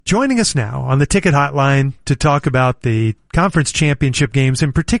joining us now on the Ticket Hotline to talk about the conference championship games,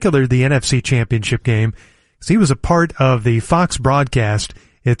 in particular the NFC championship game, because he was a part of the Fox broadcast.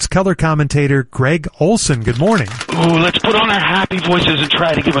 It's color commentator Greg Olsen. Good morning. Ooh, let's put on our happy voices and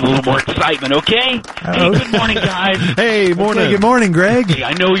try to give it a little more excitement, okay? Hey, good morning, guys. Hey, morning. Okay, good morning, Greg. Hey,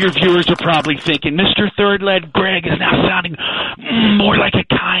 I know your viewers are probably thinking, Mr. Third Lead Greg is now sounding more like a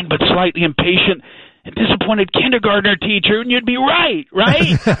kind but slightly impatient and disappointed kindergartner teacher, and you'd be right?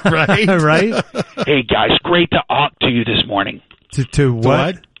 Right. Right? Hey, guys, great to talk to you this morning. To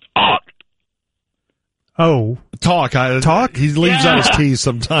what? Talk. Oh. Talk. He leaves out his T's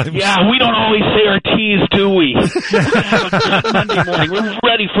sometimes. Yeah, we don't always say our T's, do we? We're going to have a good Monday morning. We're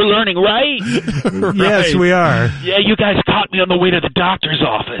ready for learning, right? Yes, we are. Yeah, you guys caught me on the way to the doctor's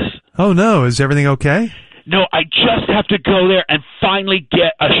office. Oh, no. Is everything okay? No, I just have to go there and finally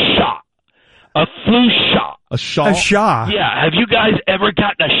get a shot. A flu shot. A shot? A shot. Yeah, have you guys ever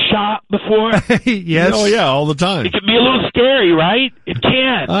gotten a shot before? Yes. Oh, yeah, all the time. It can be a little scary, right? It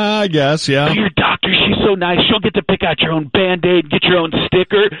can. I guess, yeah. But your doctor, she's so nice. She'll get to pick out your own Band-Aid, get your own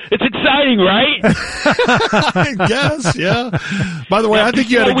sticker. It's exciting, right? I guess, yeah. By the way, now, I think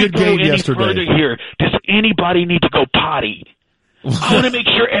you had a good game yesterday. Further here, does anybody need to go potty? I want to make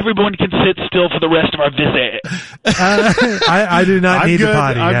sure everyone can sit still for the rest of our visit. I do not need good. a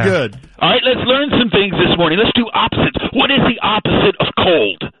potty. I'm yeah. good. All right, let's learn some things this morning. Let's do opposites. What is the opposite of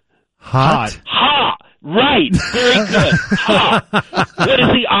cold? Hot. Ha! Right. Very good. Ha! What is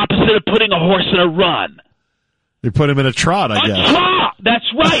the opposite of putting a horse in a run? They put him in a trot, I guess. A trot!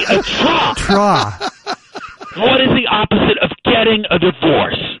 That's right, a trot. Trot. What is the opposite of getting a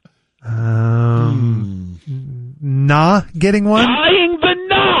divorce? Not getting one? Tying the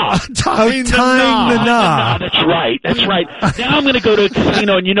knot. Tying the knot. That's right. Now I'm going to go to a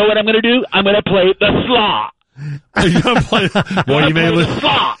casino, and you know what I'm going to do? I'm going to play the slot. Well,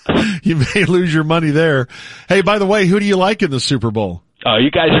 you may lose your money there. Hey, by the way, who do you like in the Super Bowl? Oh,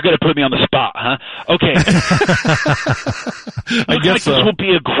 you guys are going to put me on the spot, huh? Okay. I guess so. This will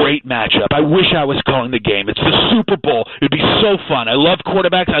be a great matchup. I wish I was calling the game. It's the Super Bowl. It'd be so fun. I love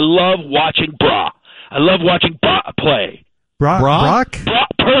quarterbacks. I love watching Brock. I love watching Brock play. Brock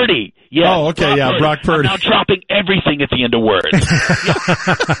Purdy. Yeah. Oh, okay, Brock Purdy. I'm now dropping everything at the end of words.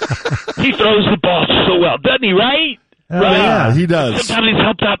 He throws the ball so well, doesn't he, right? Right. Yeah, he does. Sometimes he's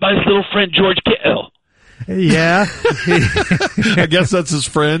helped out by his little friend George Kittle. Yeah. I guess that's his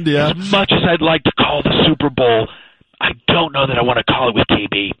friend, yeah. As much as I'd like to call the Super Bowl, I don't know that I want to call it with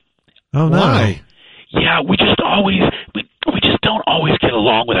KB. Oh, no. Why? Yeah, we just don't always get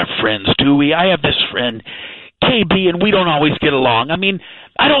along with our friends, do we? I have this friend, KB, and we don't always get along. I mean,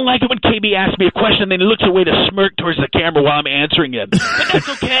 I don't like it when KB asks me a question, then he looks away to smirk towards the camera while I'm answering him. But that's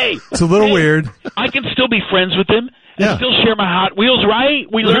okay. It's a little weird. I can still be friends with him and Yeah. still share my Hot Wheels, right?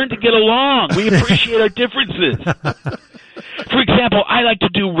 We learn to get along. We appreciate our differences. For example, I like to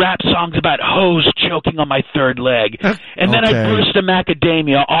do rap songs about hoes choking on my third leg, and then I burst a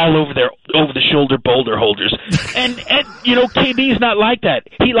macadamia all over their over-the-shoulder boulder holders. And you know, KB's not like that.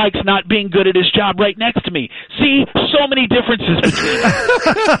 He likes not being good at his job right next to me. See, so many differences between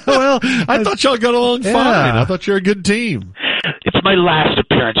us. Well, I thought y'all got along fine. I thought you were a good team. It's my last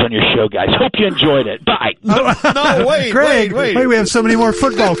appearance on your show, guys. Hope you enjoyed it. Bye. No, wait, Greg, wait. we have so many more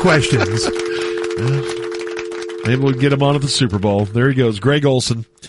football questions. Maybe we'll get him on at the Super Bowl. There he goes, Greg Olsen.